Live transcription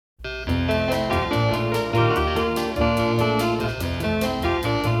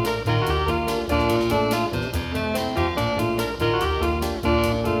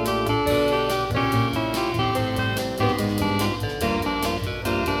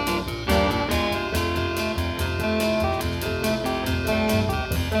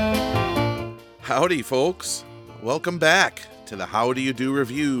Howdy, folks. Welcome back to the How Do You Do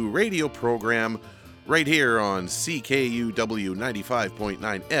Review radio program right here on CKUW 95.9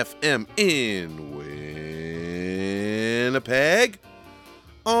 FM in Winnipeg,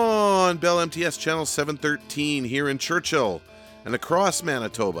 on Bell MTS Channel 713 here in Churchill and across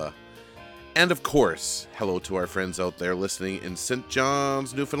Manitoba. And of course, hello to our friends out there listening in St.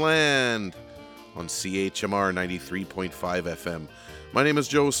 John's, Newfoundland on CHMR 93.5 FM. My name is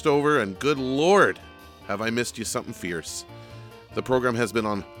Joe Stover, and good Lord, have I missed you something fierce. The program has been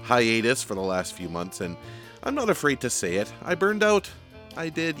on hiatus for the last few months, and I'm not afraid to say it. I burned out. I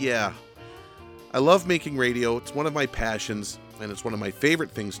did, yeah. I love making radio. It's one of my passions, and it's one of my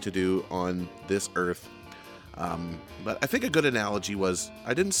favorite things to do on this earth. But I think a good analogy was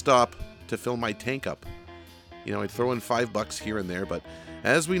I didn't stop to fill my tank up. You know, I'd throw in $5 here and there, but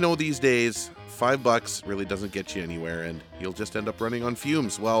as we know these days, $5 really doesn't get you anywhere, and you'll just end up running on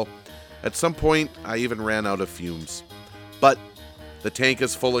fumes. Well, at some point, I even ran out of fumes. But the tank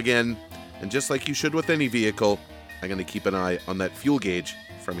is full again, and just like you should with any vehicle, I'm going to keep an eye on that fuel gauge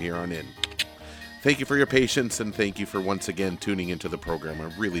from here on in. Thank you for your patience, and thank you for once again tuning into the program.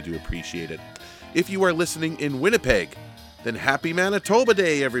 I really do appreciate it. If you are listening in Winnipeg, then happy Manitoba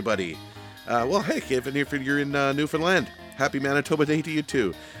Day, everybody. Well, heck, if you're in Newfoundland, happy Manitoba Day to you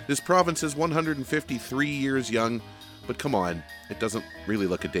too. This province is 153 years young, but come on, it doesn't really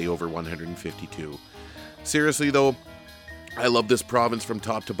look a day over 152. Seriously though, I love this province from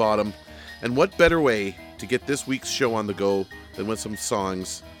top to bottom, and what better way to get this week's show on the go than with some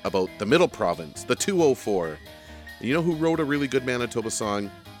songs about the Middle Province, the 204. And you know who wrote a really good Manitoba song?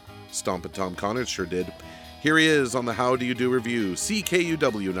 Stompin' Tom Connors sure did. Here he is on the How Do You Do Review,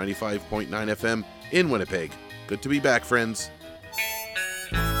 CKUW 95.9 FM in Winnipeg. Good to be back, friends.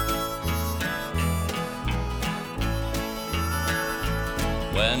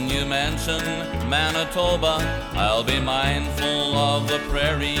 When you mention Manitoba, I'll be mindful of the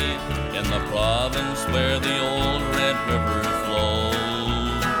prairie in the province where the old Red River flows.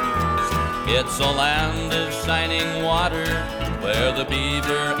 It's a land of shining water, where the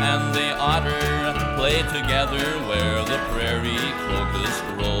beaver and the otter play together, where the prairie crocus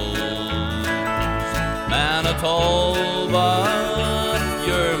grows. Manitoba,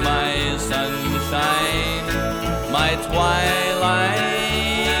 you're my sunshine, my twilight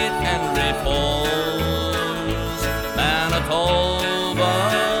and repose. Manitoba,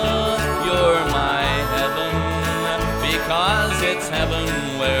 you're my heaven, because it's heaven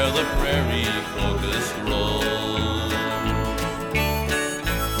where the prairie crocus grows.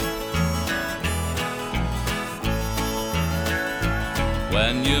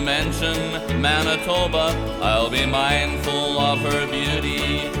 When you mention Manitoba, I'll be mindful of her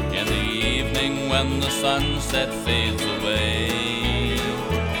beauty in the evening when the sunset fades away,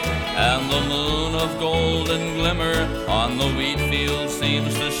 and the moon of golden glimmer on the wheat field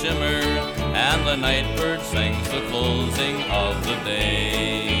seems to shimmer, and the night bird sings the closing of the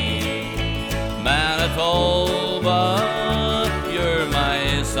day. Manitoba, you're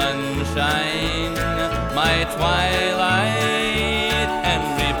my sunshine, my twilight and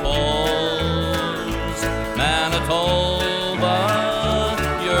repose. Manitoba,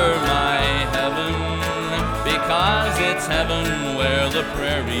 you're my heaven, because it's heaven where the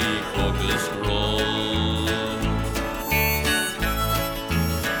prairie crocus grows.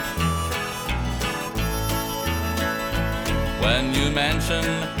 When you mention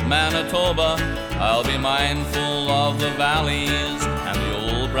Manitoba, I'll be mindful of the valleys and the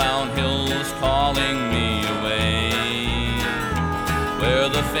old brown hills calling me away, where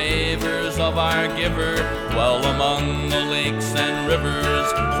the favors of our giver dwell among the lakes and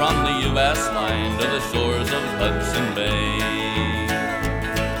rivers, from the U.S. line to the shores of Hudson Bay.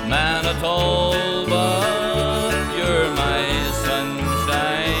 Manitoba, you're my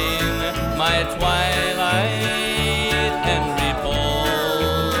sunshine, my twilight and repose.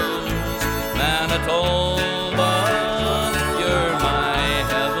 Manitoba, you're my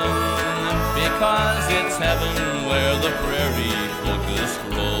heaven, because it's heaven where the prairie crocus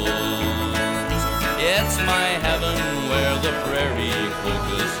grows. It's my heaven where the prairie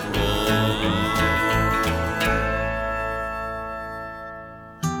crocus grows.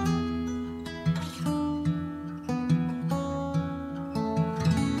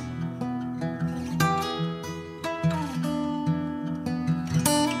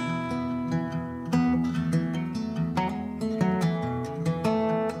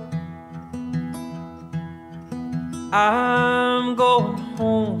 I'm going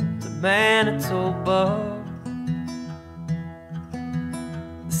home to Manitoba.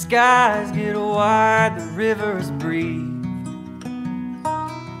 The skies get wide, the rivers breathe.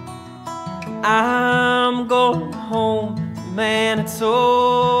 I'm going home to Manitoba,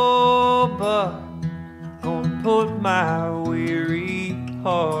 gonna put my weary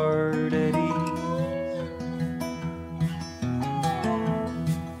heart at ease.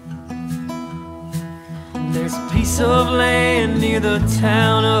 There's a piece of land near the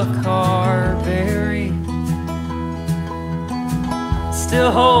town of Carberry,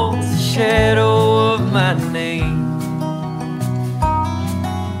 still holds the shadow of my name.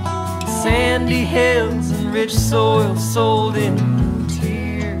 Sandy hills and rich soil sold in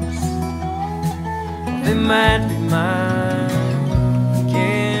tears, they might be mine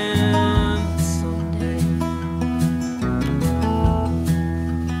again someday.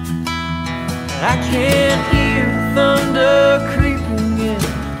 But I can't hear thunder creeping in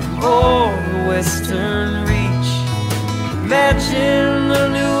o'er the western reach. Imagine a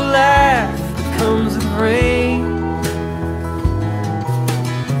new life that comes with rain.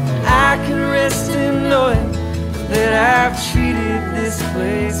 I can rest in knowing that I've treated this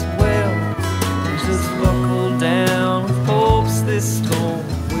place well, and just buckle down with hopes this storm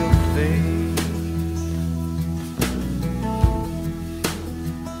will fade.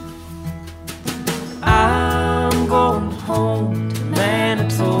 I'm going home to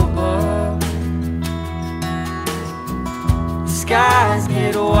Manitoba. The skies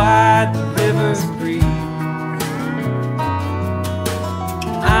get wide, the rivers breathe.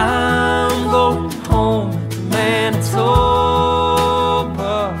 I'm going home to Manitoba,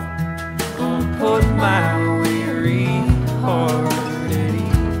 gonna put my weary heart at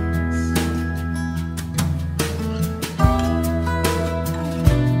ease.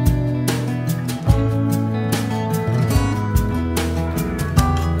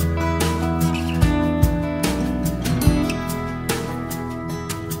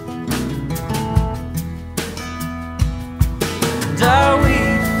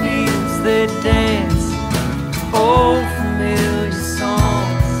 Darweed fields, they dance old familiar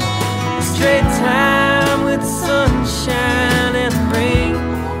songs. Straight time with sunshine and rain.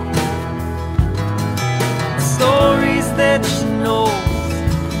 The stories that she knows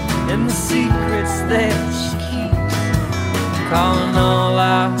and the secrets that she keeps, calling all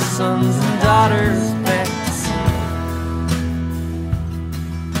our sons and daughters back to see.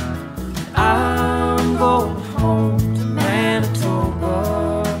 I'm going home to Manitoba.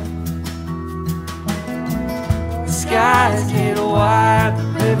 The skies get wide, the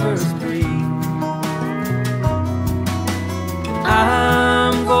rivers breathe.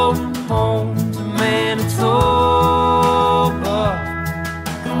 I'm going home to Manitoba,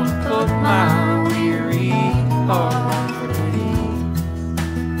 gonna put my weary heart at ease.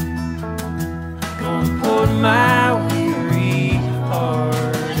 Gonna put my weary heart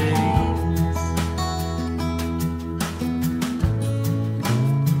at ease.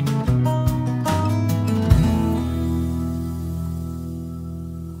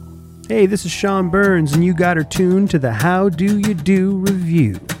 Hey, this is Sean Burns, and you got her tuned to the How Do You Do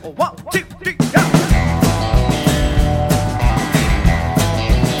review. 1, 2, 3, go!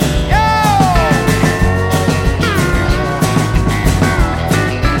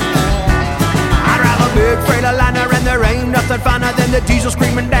 I drive a big Freightliner and there ain't nothing finer than the diesel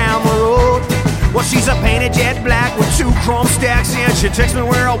screaming down the road. Well, she's a painted jet black with 2 chrome stacks and she takes me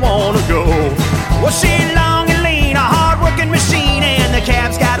where I wanna go. Well, she's long and lean, a hard-working machine, and the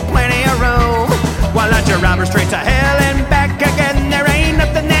cab's got plenty of room. Well, I drive her straight to hell and back again, there ain't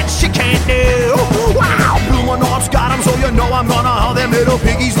nothing that she can't do. Wow, Blue North's got 'em, so you know I'm gonna haul them little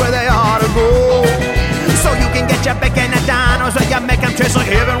piggies where they ought to go. So you can get your bacon at dinos, or you make them taste like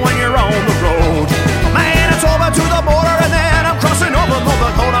heaven when you're on the road. Manitoba to the border, and then I'm crossing over North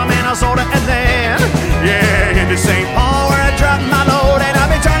Dakota, Minnesota, and then, yeah, into St. Paul where I drop my load, and I'll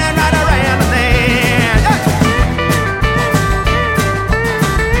be turning right around and then, yeah.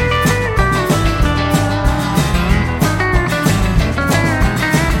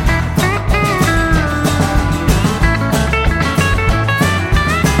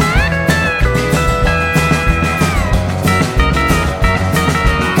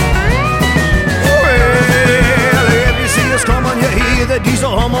 The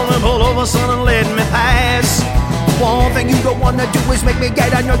diesel humble and pull over, son, and let me pass. One thing you don't wanna do is make me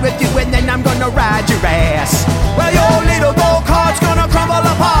get annoyed with you, and then I'm gonna ride your ass. Well, your little go-kart's gonna crumble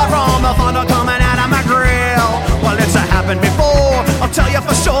apart from the thunder coming out of my grill. Well, it's happened before, I'll tell you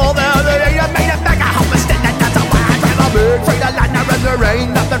for sure. The day you made it back, I hope instead that's a wide drive a big Freightliner, and there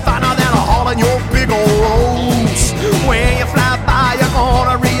ain't nothing finer than hauling your big old roads. When you fly by, you're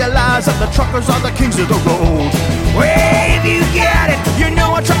gonna realize that the truckers are the kings of the road. Well, if you get it, you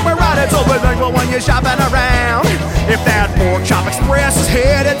know a trucker rider's always thankful when you're shopping around. If that Pork Chop Express is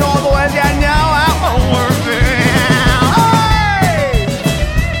headed north, well, you know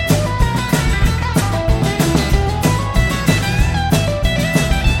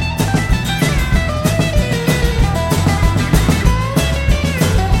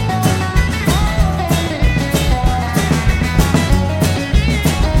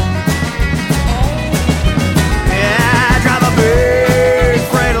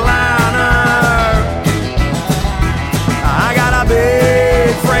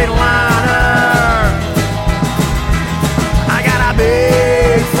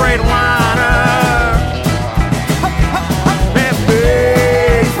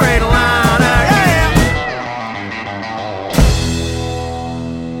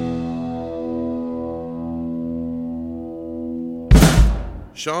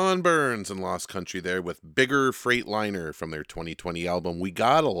Sean Burns and Lost Country there with Bigger Freightliner from their 2020 album We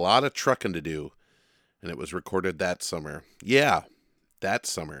Got a Lot of Truckin' to Do, and it was recorded that summer. Yeah, that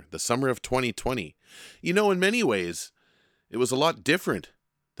summer, the summer of 2020. You know, in many ways, it was a lot different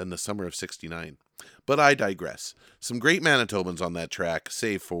than the summer of 69. But I digress. Some great Manitobans on that track,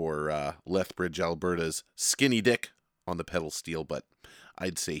 save for Lethbridge, Alberta's Skinny Dick on the pedal steel, but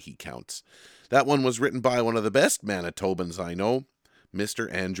I'd say he counts. That one was written by one of the best Manitobans I know,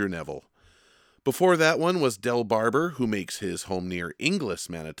 Mr. Andrew Neville. Before that one was Del Barber, who makes his home near Inglis,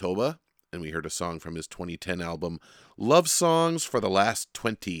 Manitoba, and we heard a song from his 2010 album, Love Songs for the Last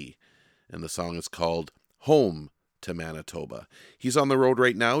 20, and the song is called Home to Manitoba. He's on the road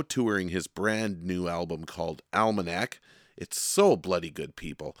right now, touring his brand new album called Almanac. It's so bloody good,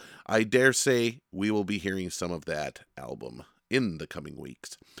 people. I dare say we will be hearing some of that album in the coming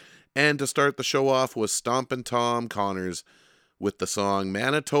weeks. And to start the show off was Stompin' Tom Connors with the song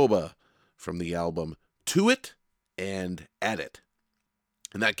Manitoba from the album To It and At It.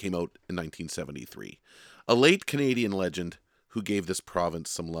 And that came out in 1973. A late Canadian legend who gave this province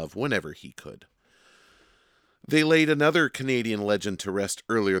some love whenever he could. They laid another Canadian legend to rest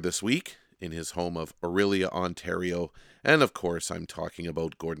earlier this week in his home of Orillia, Ontario. And of course, I'm talking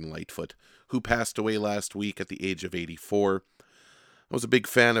about Gordon Lightfoot, who passed away last week at the age of 84. I was a big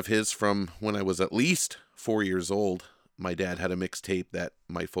fan of his from when I was at least 4 years old. My dad had a mixtape that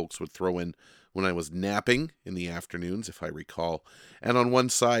my folks would throw in when I was napping in the afternoons, if I recall. And on one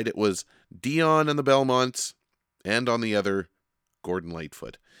side it was Dion and the Belmonts, and on the other, Gordon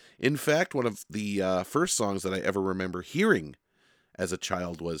Lightfoot. In fact, one of the first songs that I ever remember hearing as a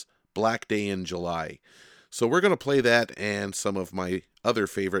child was Black Day in July. So we're going to play that and some of my other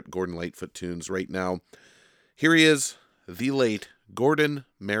favorite Gordon Lightfoot tunes right now. Here he is, the late Gordon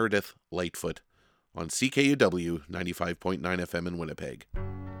Meredith Lightfoot on CKUW 95.9 FM in Winnipeg.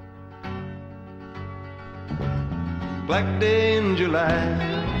 Black day in July,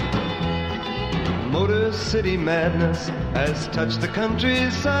 Motor City madness has touched the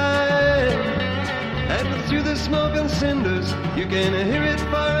countryside, and through the smoke and cinders you can hear it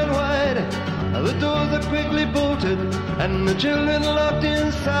far and wide. The doors are quickly bolted and the children locked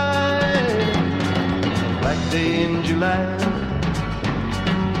inside. Black day in July,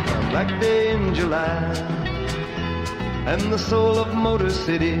 a black day in July, and the soul of Motor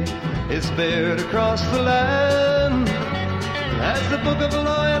City is bared across the land, as the book of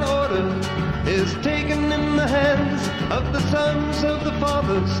law and order is taken in the hands of the sons of the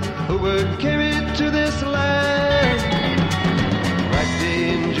fathers who were carried to this land. Black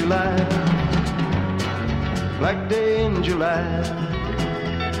day in July, black day in July.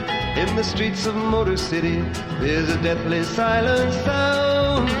 In the streets of Motor City there's a deathly silent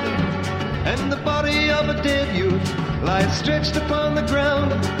sound, and the body of a dead youth lies stretched upon the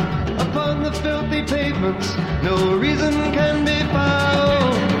ground. Upon the filthy pavements no reason can be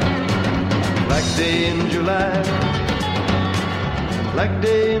found. Black day in July, black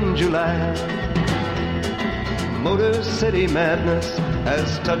day in July. Motor City madness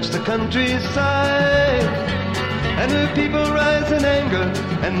has touched the countryside, and her people rise in anger,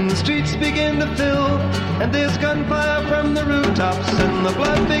 and the streets begin to fill, and there's gunfire from the rooftops, and the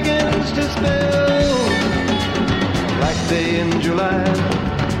blood begins to spill. Black day in July.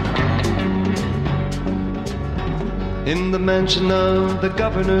 In the mansion of the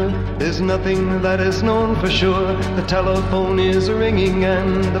governor, there's nothing that is known for sure. The telephone is ringing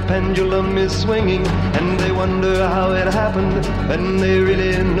and the pendulum is swinging, and they wonder how it happened, and they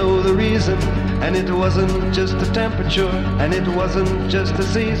really know the reason. And it wasn't just the temperature, and it wasn't just the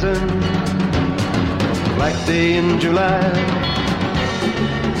season. Black day in July,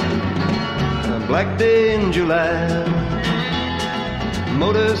 a black day in July.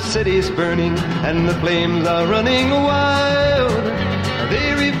 Motor City's burning and the flames are running wild.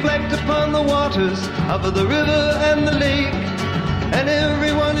 They reflect upon the waters of the river and the lake, and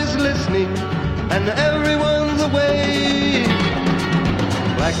everyone is listening and everyone's awake.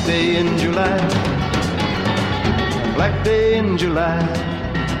 Black day in July, black day in July.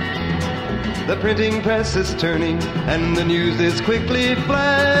 The printing press is turning and the news is quickly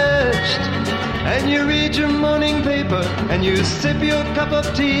flashed, and you read your morning paper and you sip your cup of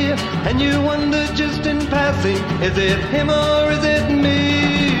tea, and you wonder just in passing, is it him or is it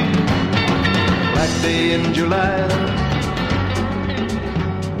me? Black day in July.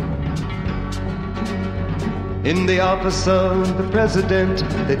 In the office of the president,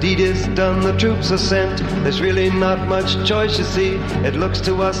 the deed is done, the troops are sent. There's really not much choice, you see. It looks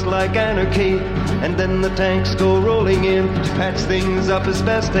to us like anarchy. And then the tanks go rolling in to patch things up as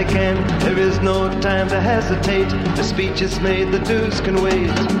best they can. There is no time to hesitate. The speech is made, the dues can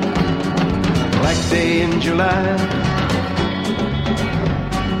wait. Black day in July.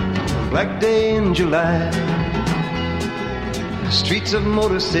 Black day in July. The streets of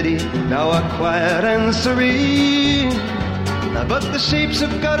Motor City now are quiet and serene, but the shapes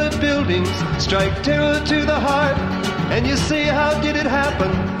of gutted buildings strike terror to the heart. And you say, how did it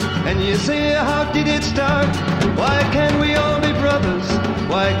happen? And you say, how did it start? Why can't we all be brothers?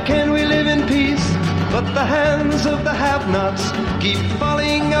 Why can't we live in peace? But the hands of the have-nots keep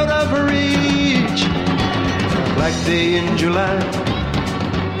falling out of reach. Black day in July.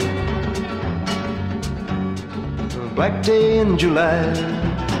 Black day in July.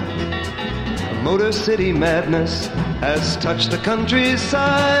 Motor City madness has touched the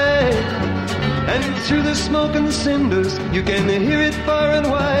countryside, and through the smoke and cinders you can hear it far and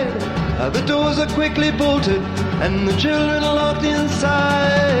wide. The doors are quickly bolted and the children locked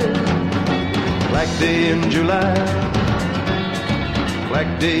inside. Black day in July.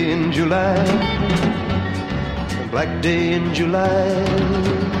 Black day in July. Black day in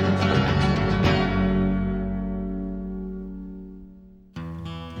July.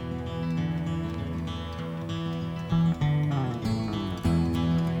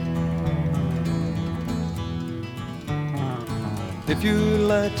 If you'd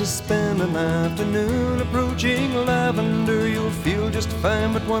like to spend an afternoon approaching lavender, you'll feel just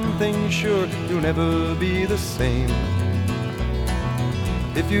fine, but one thing's sure, you'll never be the same.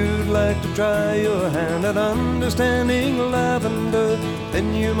 If you'd like to try your hand at understanding lavender,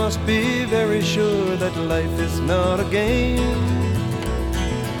 then you must be very sure that life is not a game.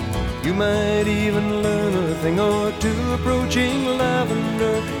 You might even learn a thing or two approaching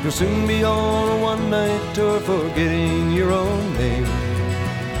lavender. You'll soon be on a one-night tour forgetting your own name.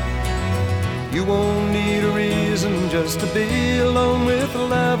 You won't need a reason just to be alone with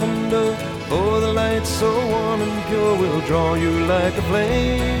lavender, for the light so warm and pure will draw you like a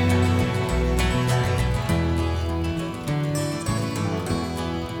flame.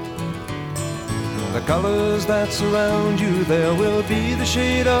 The colors that surround you, there will be the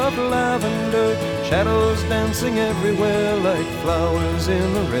shade of lavender, shadows dancing everywhere like flowers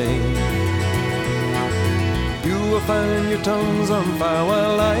in the rain. You will find your tongues on fire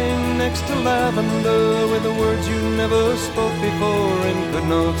while lying next to lavender, with the words you never spoke before and could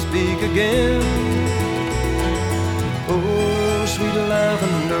not speak again. Oh, sweet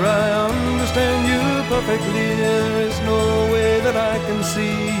lavender, I understand you perfectly. There is no way that I can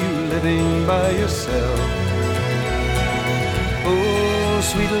see you living by yourself. Oh,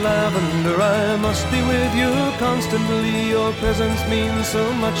 sweet lavender, I must be with you constantly. Your presence means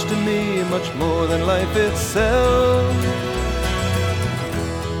so much to me, much more than life itself.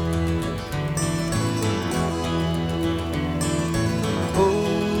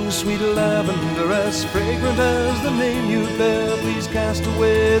 Oh, sweet lavender, as fragrant as the name you bear, please cast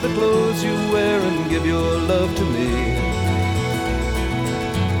away the clothes you wear and give your love to me.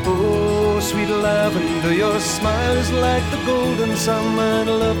 Oh, sweet lavender, your smile is like the golden sun. I'd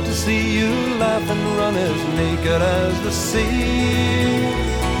love to see you laugh and run as naked as the sea.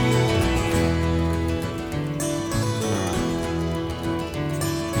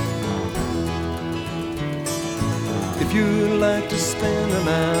 If you'd like to spend an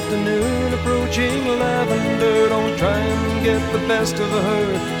afternoon approaching lavender, don't try and get the best of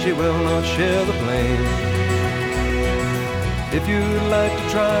her, she will not share the blame. If you'd like to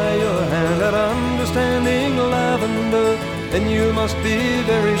try your hand at understanding lavender, then you must be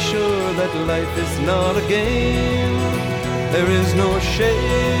very sure that life is not a game. There is no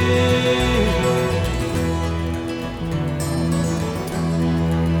shame.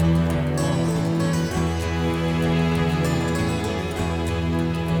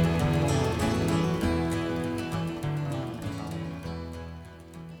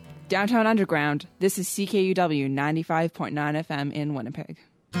 Downtown Underground, this is CKUW 95.9 FM in Winnipeg.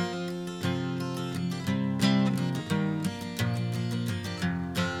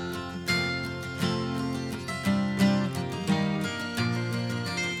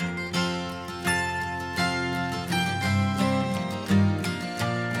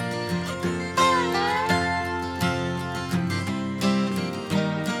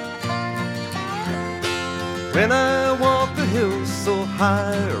 When I walk the hills so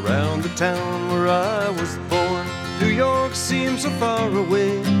high around the town where I was born, New York seems so far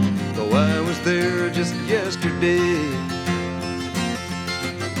away, though I was there just yesterday.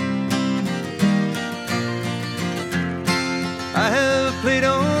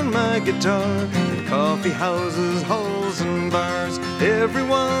 guitar in coffee houses, halls, and bars.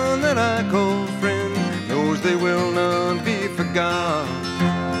 Everyone that I call friend knows they will not be forgot.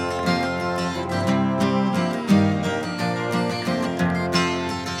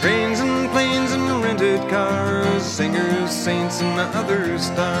 Trains and planes and rented cars, singers, saints, and other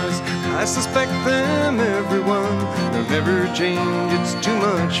stars. I suspect them, everyone, they'll never change, it's too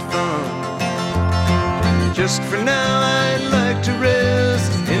much fun. Just for now I'd like to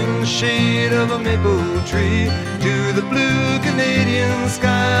rest in the shade of a maple tree. To the blue Canadian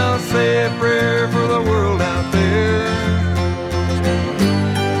sky I'll say a prayer for the world out there.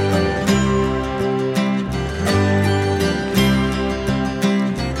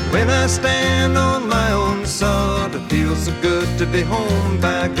 When I stand on my own sod, it feels so good to be home,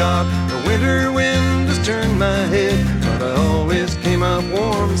 by God. The winter wind has turned my head, but I always came out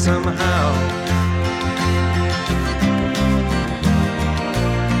warm somehow.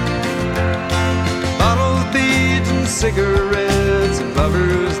 Bottles, beads, and cigarettes, and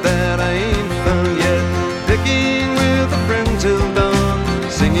lovers that I ain't found yet. Picking with a friend till dawn,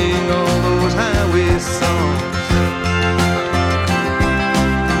 singing all those highway songs.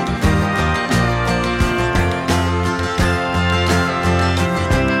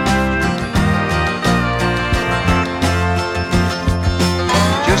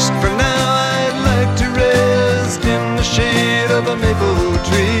 Just for now I'd like to rest in the shade of a maple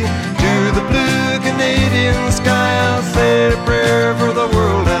tree. To the blue Canadian sky I'll say a prayer for the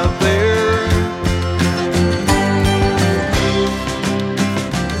world out there.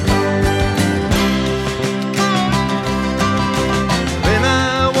 When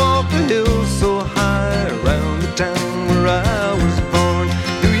I walk the hills so high around the town where I was born,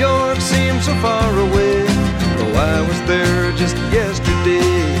 New York seems so far away, though I was there just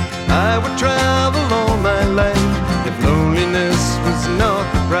yesterday. I would travel all my life if loneliness was not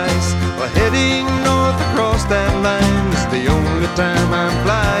the price. Well, heading north across that line is the only time I'm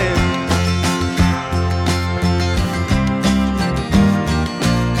flying.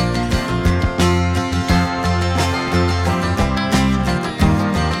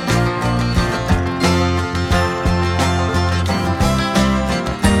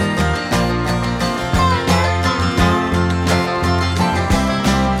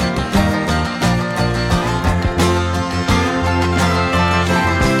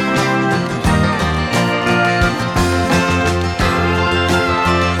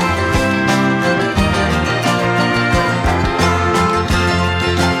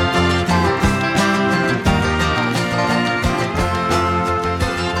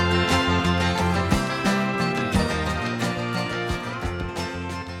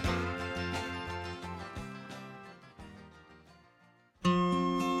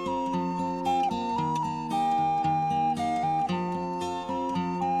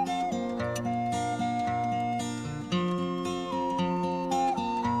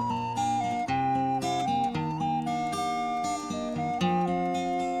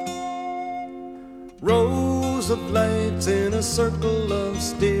 Rows of lights in a circle of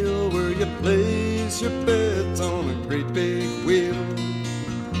steel, where you place your bets on a great big wheel.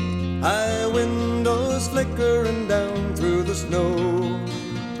 High windows flickering down through the snow.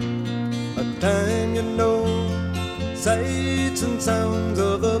 A time you know, sights and sounds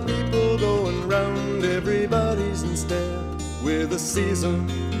of the people going round. Everybody's in step with the season.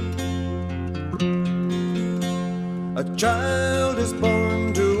 A child is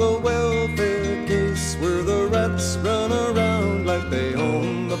born to a welfare case, where the rats run around like they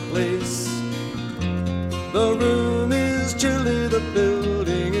own the place. The room is chilly, the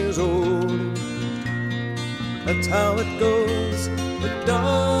building is old. That's how it goes. The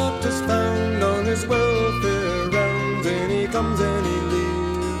doctor's found on his welfare rounds, and he comes and he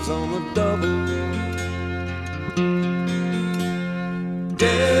leaves on the double.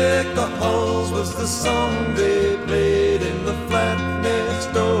 Deck the halls was the song they played in the flat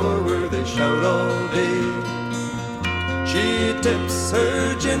next door, where they shout all day. She tips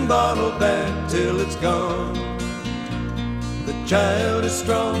her gin bottle back till it's gone. The child is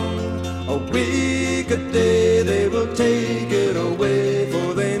strong, a week a day they will take it away,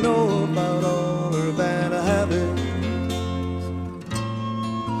 for they know about all her bad habits.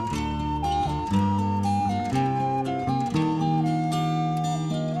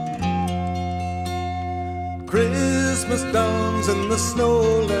 Christmas dawns and the snow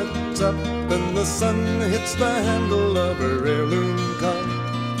lets up, and the sun hits the handle of her heirloom cup.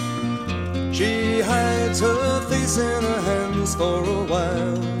 She hides her face in her hands for a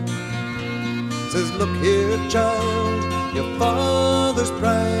while, says, "Look here, child, your father father's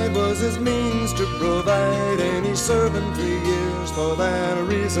pride was his means to provide, and he served him 3 years for that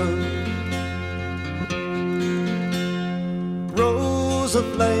reason. Rows of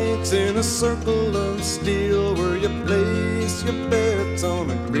lights in a circle of steel, where you place your bets on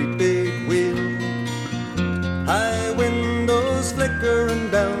a great big wheel. High windows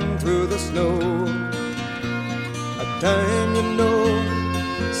flickering down through the snow. A time you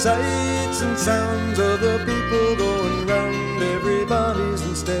know, sights and sounds of the people going round. Everybody's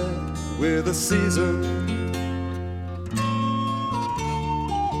in step with the season.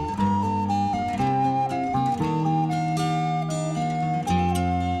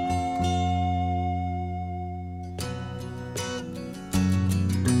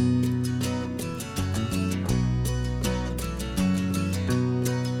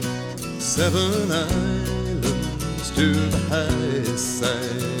 Seven islands to the high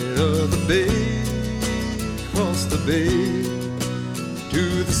side of the bay, across the bay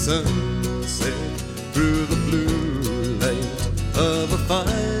to the sunset, through the blue light of a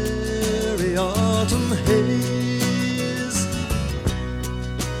fiery autumn haze.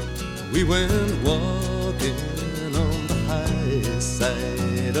 We went walking on the high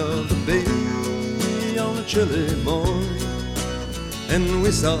side of the bay on a chilly morn, and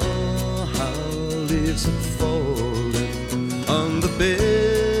we saw leaves had fallen on the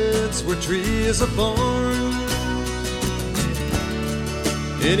beds where trees are born.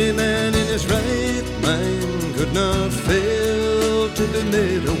 Any man in his right mind could not fail to be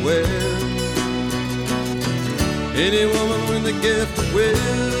made aware. Any woman with the gift of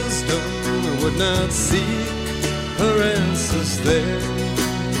wisdom would not seek her answers there.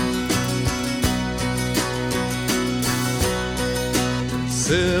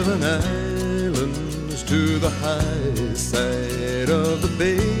 Seven islands to the high side of the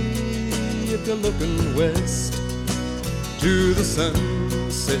bay. If you're looking west to the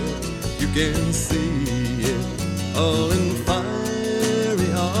sunset, you can see it all in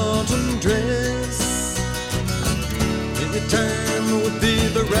fiery autumn dress. Any time would be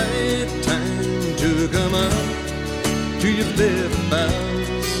the right time to come up to your bed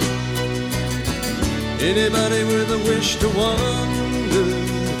bows. Anybody with a wish to wander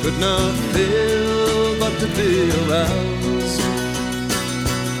could not fail but to be aroused.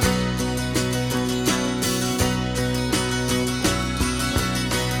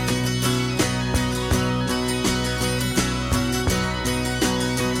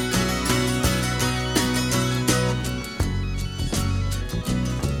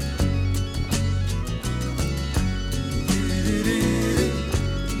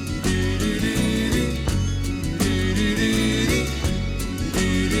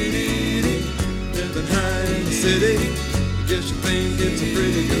 City, guess you think it's a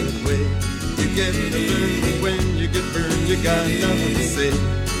pretty good way. You get burned when you get burned, you got nothing to say.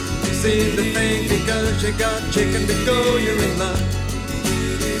 You seem to think because you got chicken to go, you're in luck.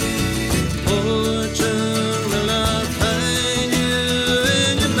 Fortune will not find you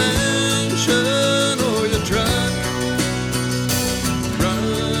in your mansion or your truck.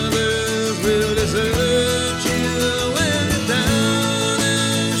 Brothers will desert you when you're down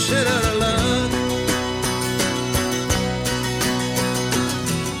and shit out of luck.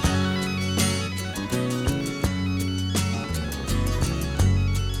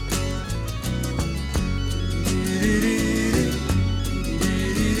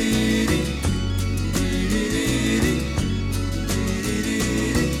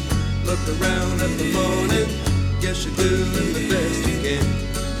 Look around at the morning, guess you're doing the best you can.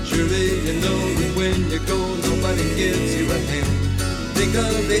 Surely you know that when you go, nobody gives you a hand. Think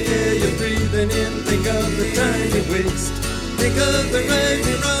of the air you're breathing in, think of the time you waste. Think of the right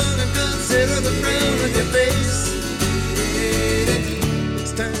and wrong and consider the frown on your face.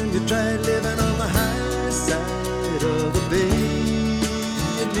 It's time you try living on the high side of the bay.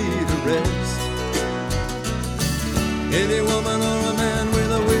 You need a rest. Any woman or a man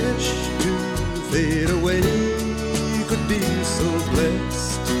with a wish to fade away could be so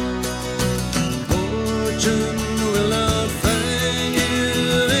blessed. Fortune will not find you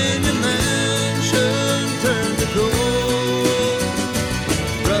in your mansion turned to gold.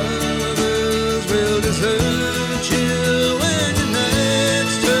 Brothers will desert you when your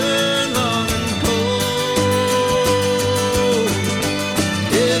nights turn long and cold.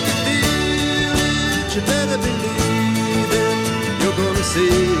 If you feel it, you better believe it. You're gonna see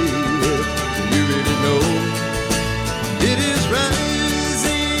it, you really know. It is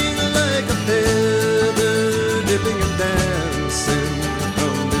rising like a feather, dipping and dancing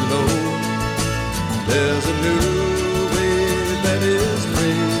from below. There's a new wave that is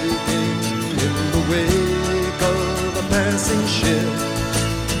breaking in the wake of a passing ship.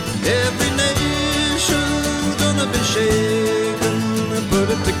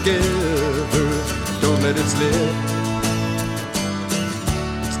 that it's lit.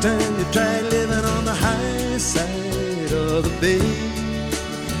 It's time you try living on the high side of the bay.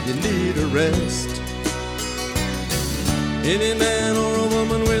 You need a rest. Any man or a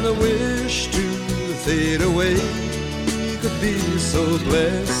woman with a wish to fade away could be so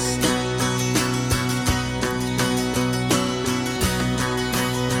blessed.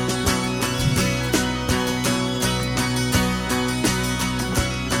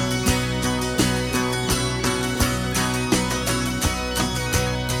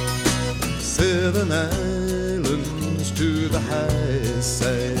 Seven islands to the high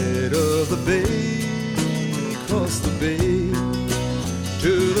side of the bay, across the bay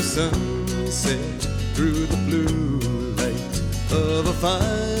to the sunset, through the blue light of a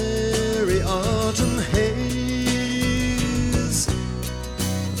fiery autumn haze.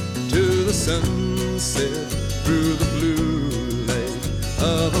 To the sunset, through the blue light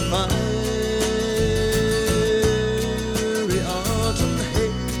of a fiery autumn haze.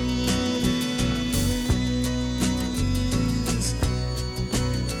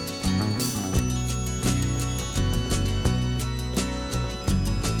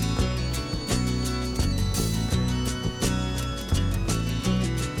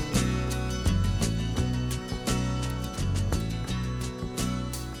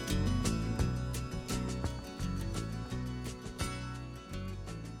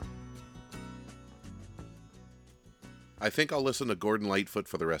 I think I'll listen to Gordon Lightfoot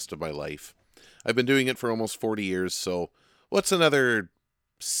for the rest of my life. I've been doing it for almost 40 years, so what's another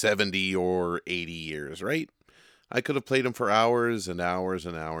 70 or 80 years, right? I could have played him for hours and hours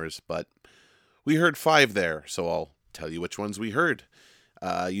and hours, but we heard 5 there, so I'll tell you which ones we heard.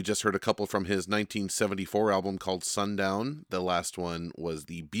 You just heard a couple from his 1974 album called Sundown. The last one was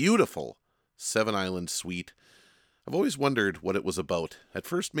the beautiful Seven Island Suite. I've always wondered what it was about. At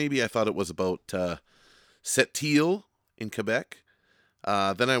first, maybe I thought it was about Sept-Îles in Quebec.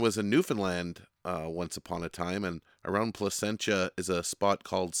 Then I was in Newfoundland once upon a time, and around Placentia is a spot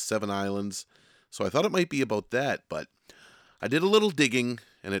called Seven Islands, so I thought it might be about that, but I did a little digging,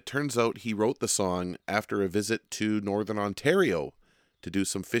 and it turns out he wrote the song after a visit to Northern Ontario to do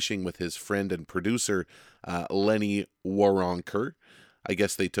some fishing with his friend and producer, Lenny Waronker. I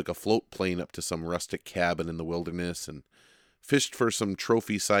guess they took a float plane up to some rustic cabin in the wilderness and fished for some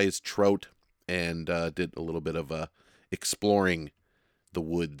trophy-sized trout and did a little bit of exploring the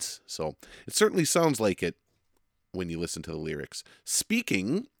woods. So it certainly sounds like it when you listen to the lyrics.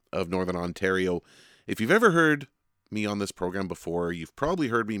 Speaking of Northern Ontario, if you've ever heard me on this program before, you've probably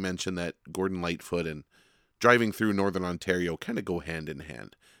heard me mention that Gordon Lightfoot and driving through Northern Ontario kind of go hand in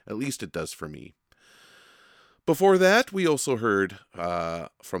hand. At least it does for me. Before that, we also heard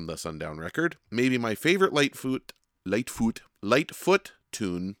from the Sundown record, maybe my favorite Lightfoot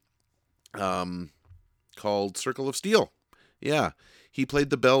tune, called Circle of Steel. Yeah, he played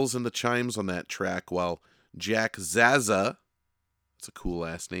the bells and the chimes on that track while Jack Zaza, that's a cool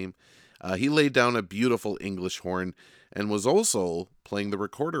last name, he laid down a beautiful English horn and was also playing the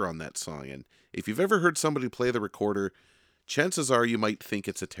recorder on that song. And if you've ever heard somebody play the recorder, chances are you might think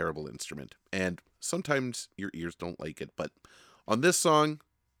it's a terrible instrument. And sometimes your ears don't like it. But on this song,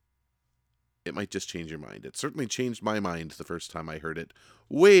 it might just change your mind. It certainly changed my mind the first time I heard it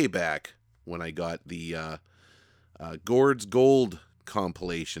way back when I got the Gord's Gold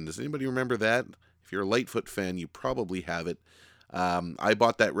compilation. Does anybody remember that? If you're a Lightfoot fan, you probably have it. I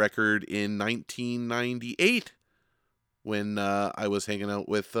bought that record in 1998 when I was hanging out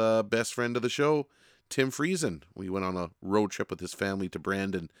with best friend of the show, Tim Friesen. We went on a road trip with his family to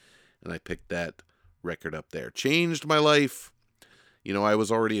Brandon, and I picked that record up there. Changed my life. You know, I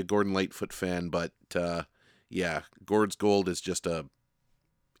was already a Gordon Lightfoot fan, but yeah, Gord's Gold is just a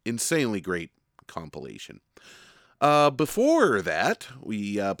insanely great compilation. Before that,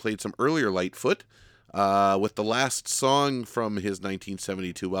 we played some earlier Lightfoot with the last song from his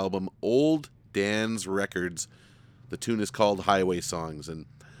 1972 album, Old Dan's Records. The tune is called Highway Songs, and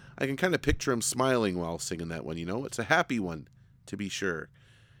I can kind of picture him smiling while singing that one, you know? It's a happy one, to be sure.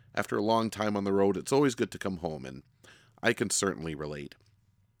 After a long time on the road, it's always good to come home, and I can certainly relate.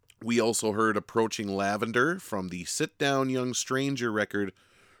 We also heard Approaching Lavender from the Sit Down Young Stranger record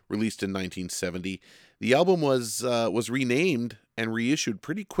released in 1970. The album was renamed and reissued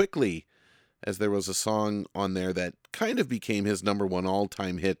pretty quickly, as there was a song on there that kind of became his number one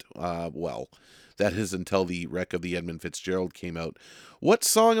all-time hit. That is until the Wreck of the Edmund Fitzgerald came out. What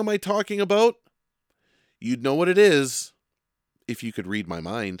song am I talking about? You'd know what it is if you could read my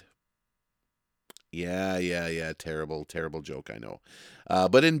mind. Yeah. Terrible joke, I know.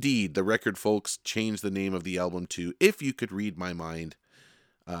 But indeed, the record folks changed the name of the album to If You Could Read My Mind.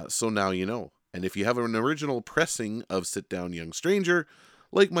 So now you know. And if you have an original pressing of Sit Down Young Stranger,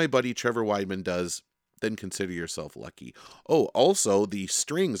 like my buddy Trevor Weidman does, then consider yourself lucky. Oh, also the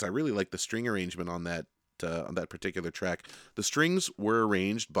strings. I really like the string arrangement on that particular track. The strings were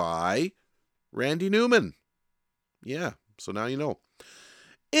arranged by Randy Newman. Yeah, so now you know.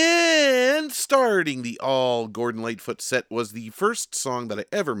 And starting the all Gordon Lightfoot set was the first song that I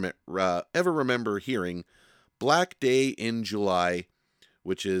ever remember hearing, Black Day in July,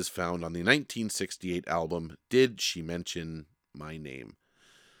 which is found on the 1968 album, Did She Mention My Name?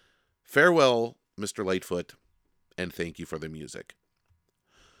 Farewell, Mr. Lightfoot, and thank you for the music.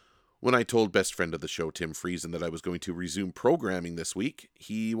 When I told best friend of the show, Tim Friesen, that I was going to resume programming this week,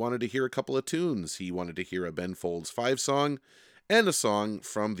 he wanted to hear a couple of tunes. He wanted to hear a Ben Folds 5 song and a song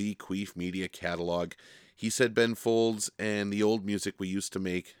from the Queef Media catalog. He said Ben Folds and the old music we used to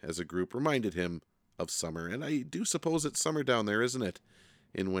make as a group reminded him of summer. And I do suppose it's summer down there, isn't it?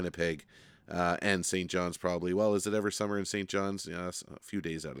 In Winnipeg. And St. John's probably. Well, is it ever summer in St. John's? Yes, a few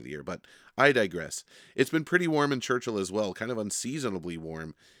days out of the year. But I digress. It's been pretty warm in Churchill as well. Kind of unseasonably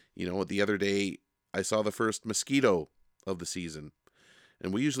warm. You know, the other day I saw the first mosquito of the season.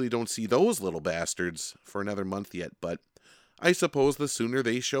 And we usually don't see those little bastards for another month yet. But I suppose the sooner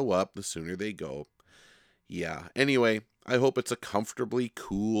they show up, the sooner they go. Yeah, anyway, I hope it's a comfortably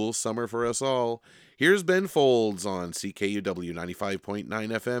cool summer for us all. Here's Ben Folds on CKUW 95.9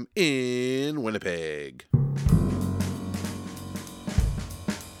 FM in Winnipeg.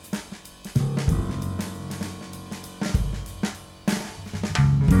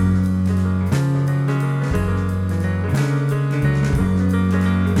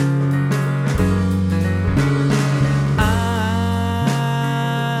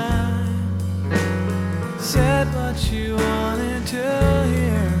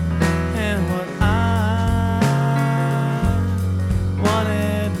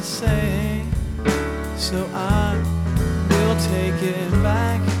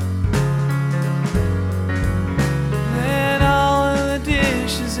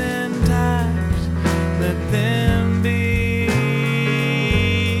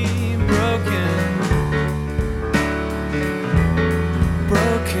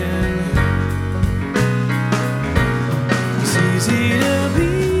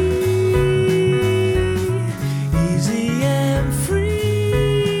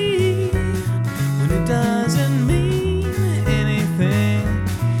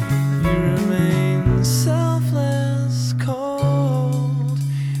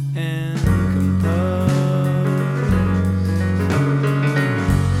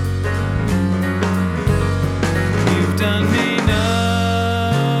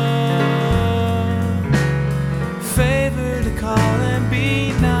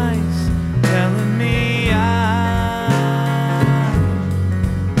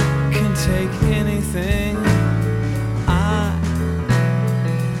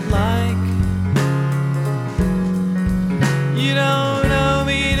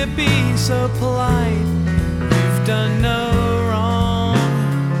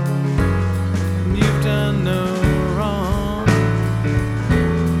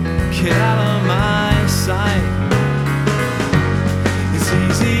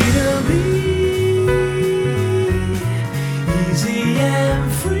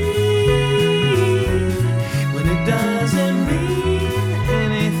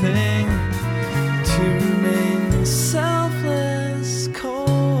 Selfless,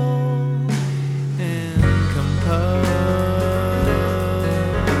 cold, and composed.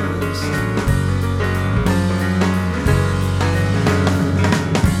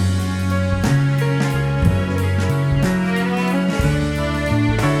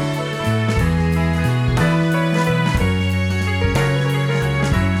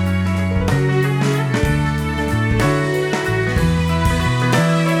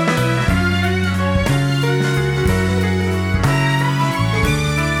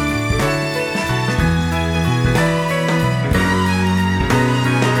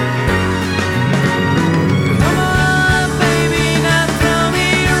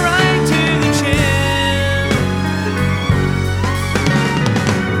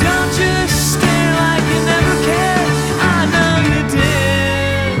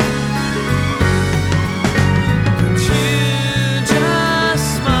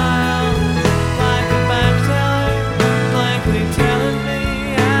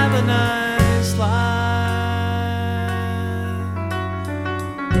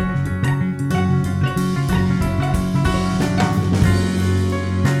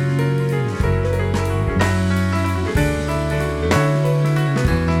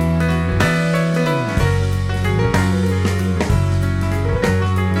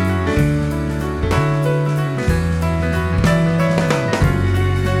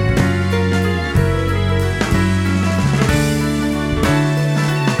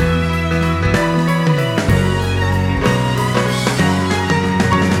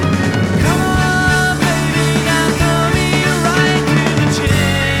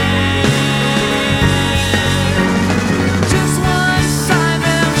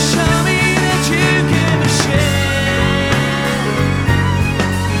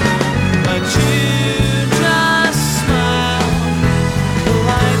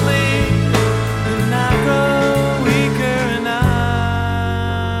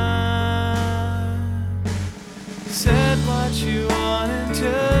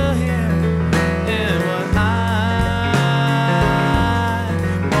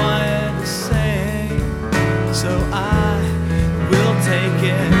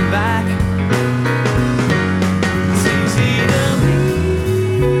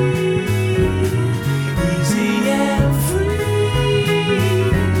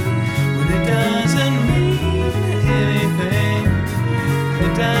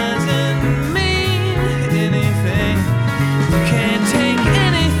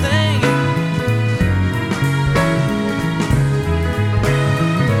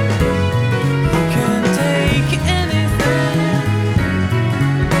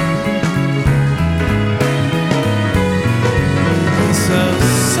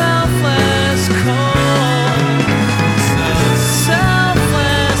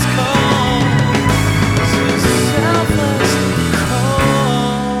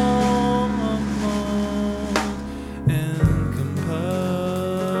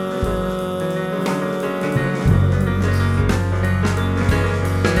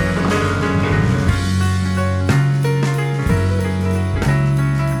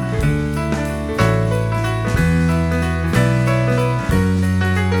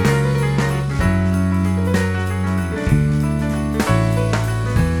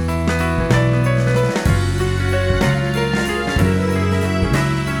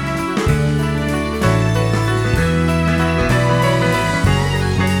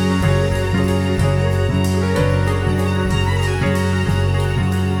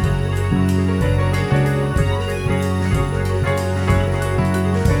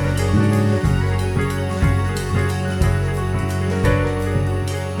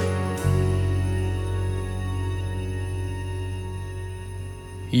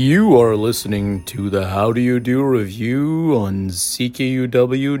 You are listening to the How Do You Do review on CKUW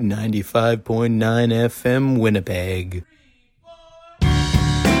 95.9 FM Winnipeg.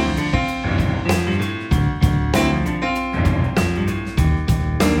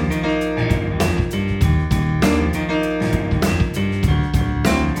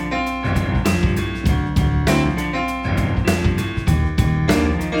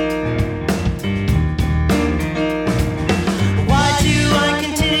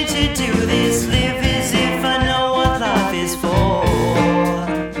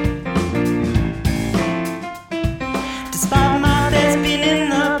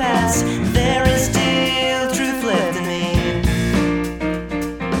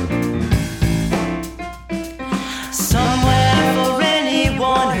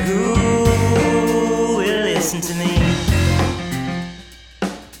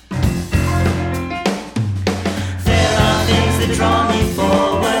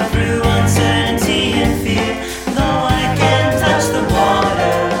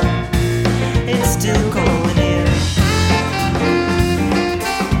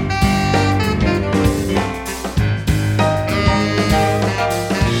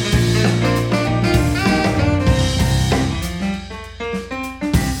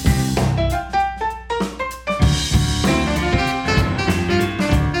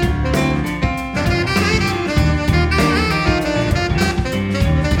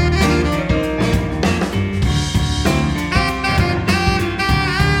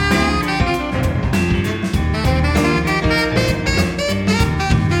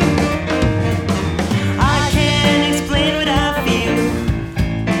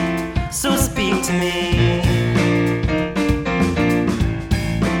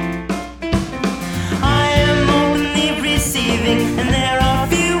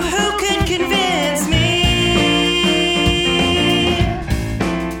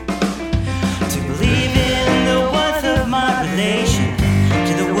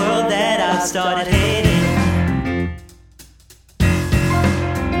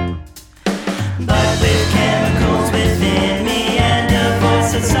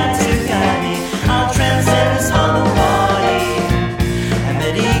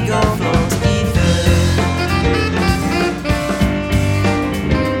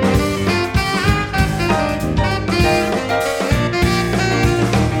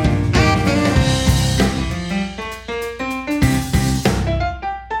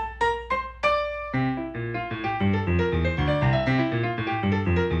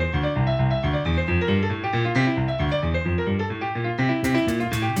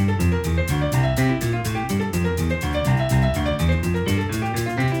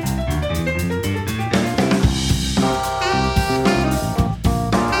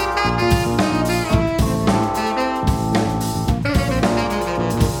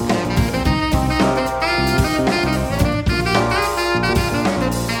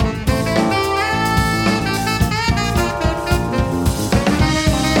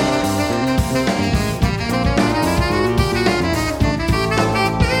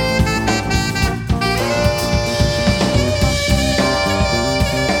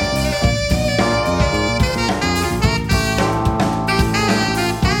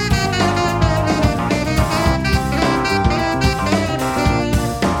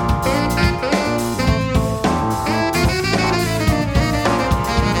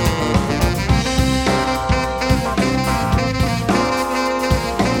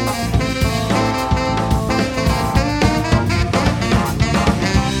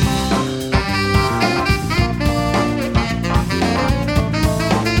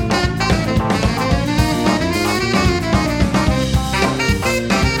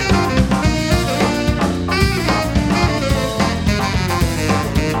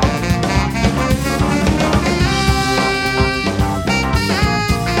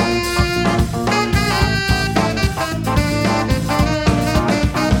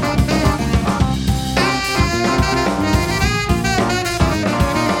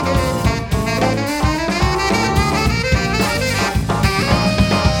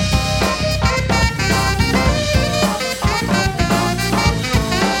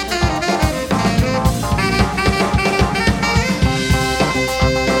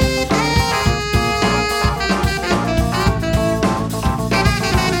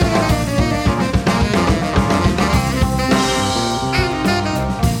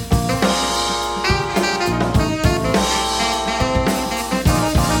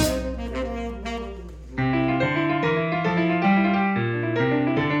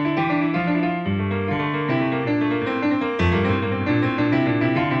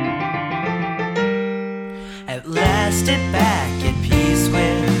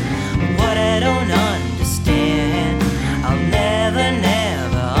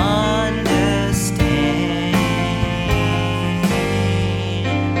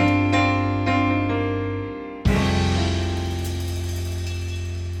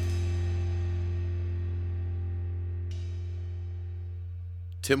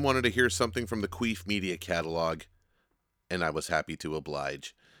 Tim wanted to hear something from the Queef Media catalog, and I was happy to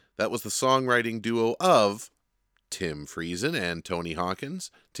oblige. That was the songwriting duo of Tim Friesen and Tony Hawkins.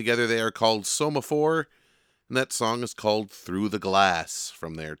 Together they are called Soma 4, and that song is called Through the Glass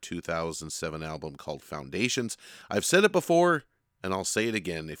from their 2007 album called Foundations. I've said it before, and I'll say it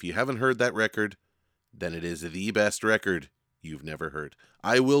again. If you haven't heard that record, then it is the best record you've never heard.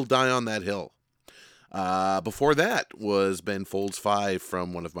 I will die on that hill. Before that was Ben Folds 5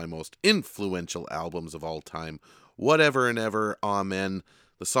 from one of my most influential albums of all time, Whatever and Ever, Amen.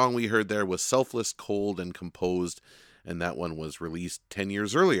 The song we heard there was Selfless, Cold, and Composed, and that one was released 10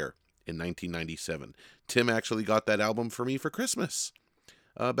 years earlier in 1997. Tim actually got that album for me for Christmas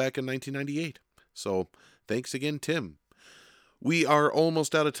back in 1998. So thanks again, Tim. We are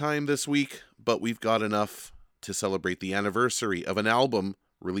almost out of time this week, but we've got enough to celebrate the anniversary of an album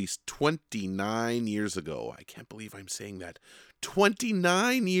released 29 years ago. I can't believe I'm saying that.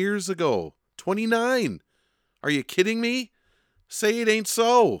 29 years ago. 29. Are you kidding me? Say it ain't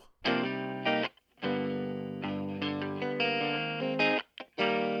so.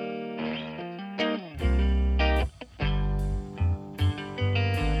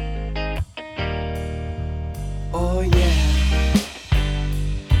 Oh yeah.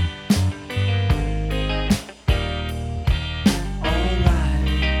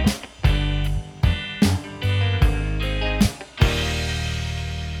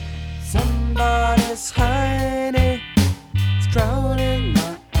 Somebody's hiding, it's drowning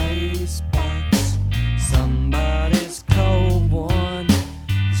my icebox. Somebody's cold one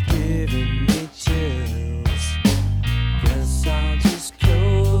is giving me chills. Guess I'll just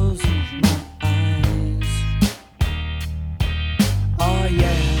close my eyes. Oh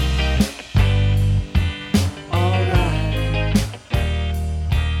yeah, alright,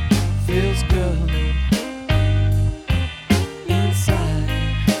 feels good inside.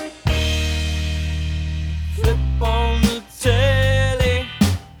 Flip on the telly,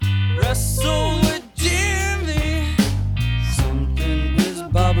 wrestle with Jimmy. Something is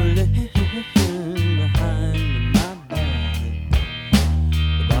bubbling behind my back.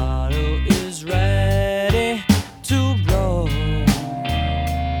 The bottle is ready to blow.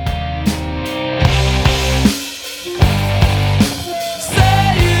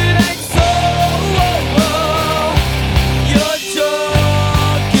 Say it ain't so.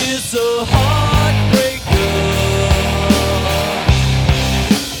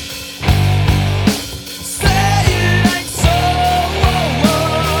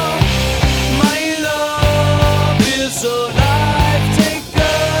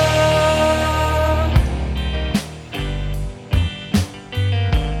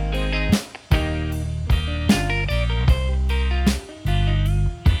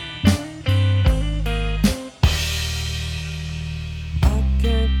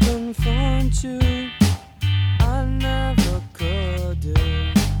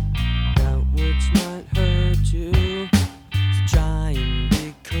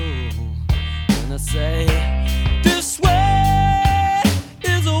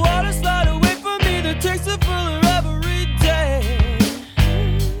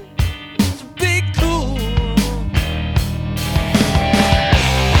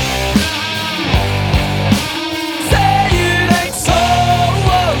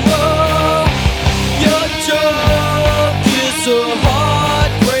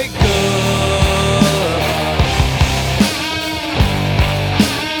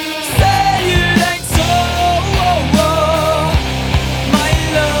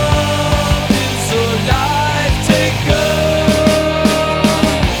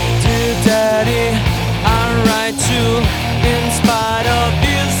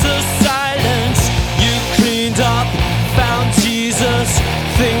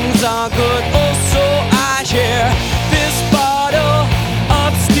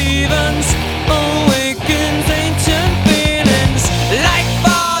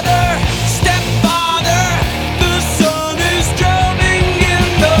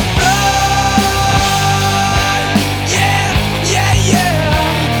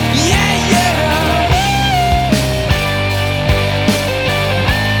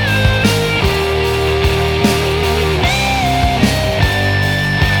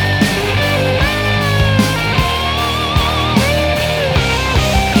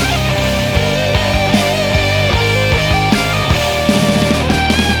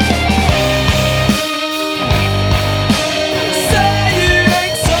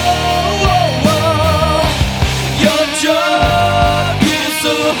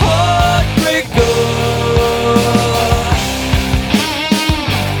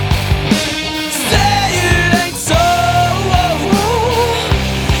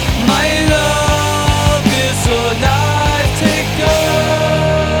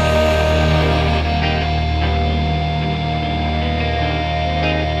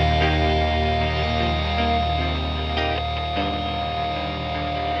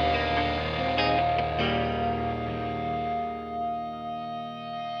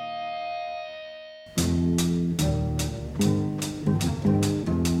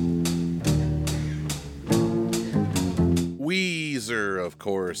 Weezer, of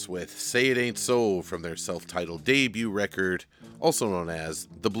course, with Say It Ain't So from their self-titled debut record, also known as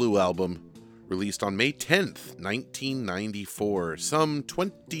The Blue Album, released on May 10th, 1994, some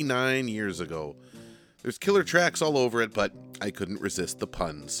 29 years ago. There's killer tracks all over it, but I couldn't resist the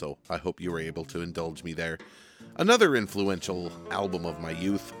puns, so I hope you were able to indulge me there. Another influential album of my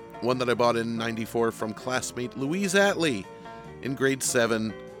youth, one that I bought in 94 from classmate Louise Atley in grade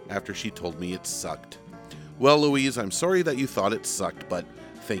 7 after she told me it sucked. Well, Louise, I'm sorry that you thought it sucked, but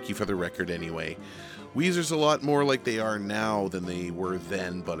thank you for the record anyway. Weezer's a lot more like they are now than they were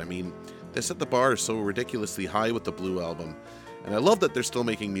then, but I mean, they set the bar so ridiculously high with the Blue Album. And I love that they're still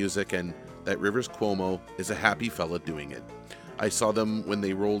making music and that Rivers Cuomo is a happy fella doing it. I saw them when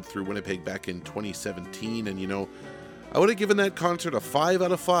they rolled through Winnipeg back in 2017, and you know, I would have given that concert a 5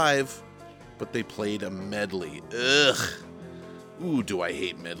 out of 5, but they played a medley. Ugh. Ooh, do I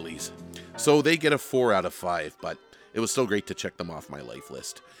hate medleys. So they get a 4 out of 5, but it was still great to check them off my life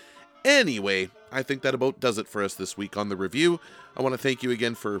list. Anyway, I think that about does it for us this week on the review. I want to thank you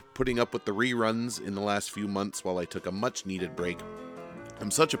again for putting up with the reruns in the last few months while I took a much-needed break.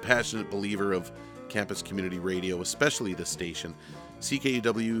 I'm such a passionate believer of campus community radio, especially this station.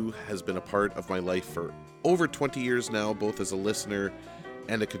 CKUW has been a part of my life for over 20 years now, both as a listener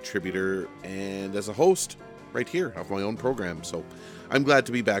and a contributor, and as a host right here of my own program. So I'm glad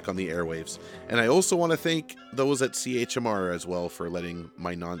to be back on the airwaves. And I also want to thank those at CHMR as well for letting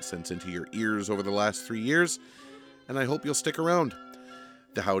my nonsense into your ears over the last 3 years. And I hope you'll stick around.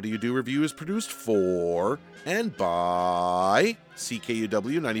 The How Do You Do review is produced for and by CKUW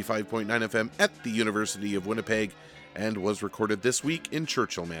 95.9 FM at the University of Winnipeg and was recorded this week in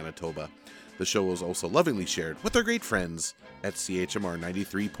Churchill, Manitoba. The show was also lovingly shared with our great friends at CHMR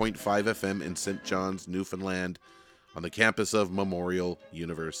 93.5 FM in St. John's, Newfoundland, on the campus of Memorial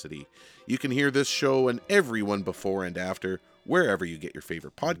University. You can hear this show and every one before and after wherever you get your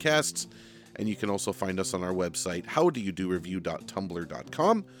favorite podcasts, and you can also find us on our website,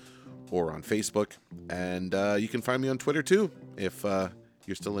 howdoyoudoreview.tumblr.com, or on Facebook, and you can find me on Twitter too, if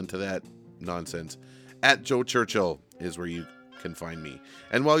you're still into that nonsense. At Joe Churchill is where you can find me.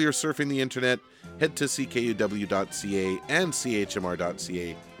 And while you're surfing the internet, head to ckuw.ca and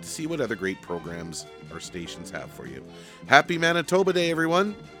chmr.ca to see what other great programs our stations have for you. Happy Manitoba Day,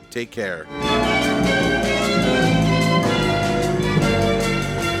 everyone. Take care.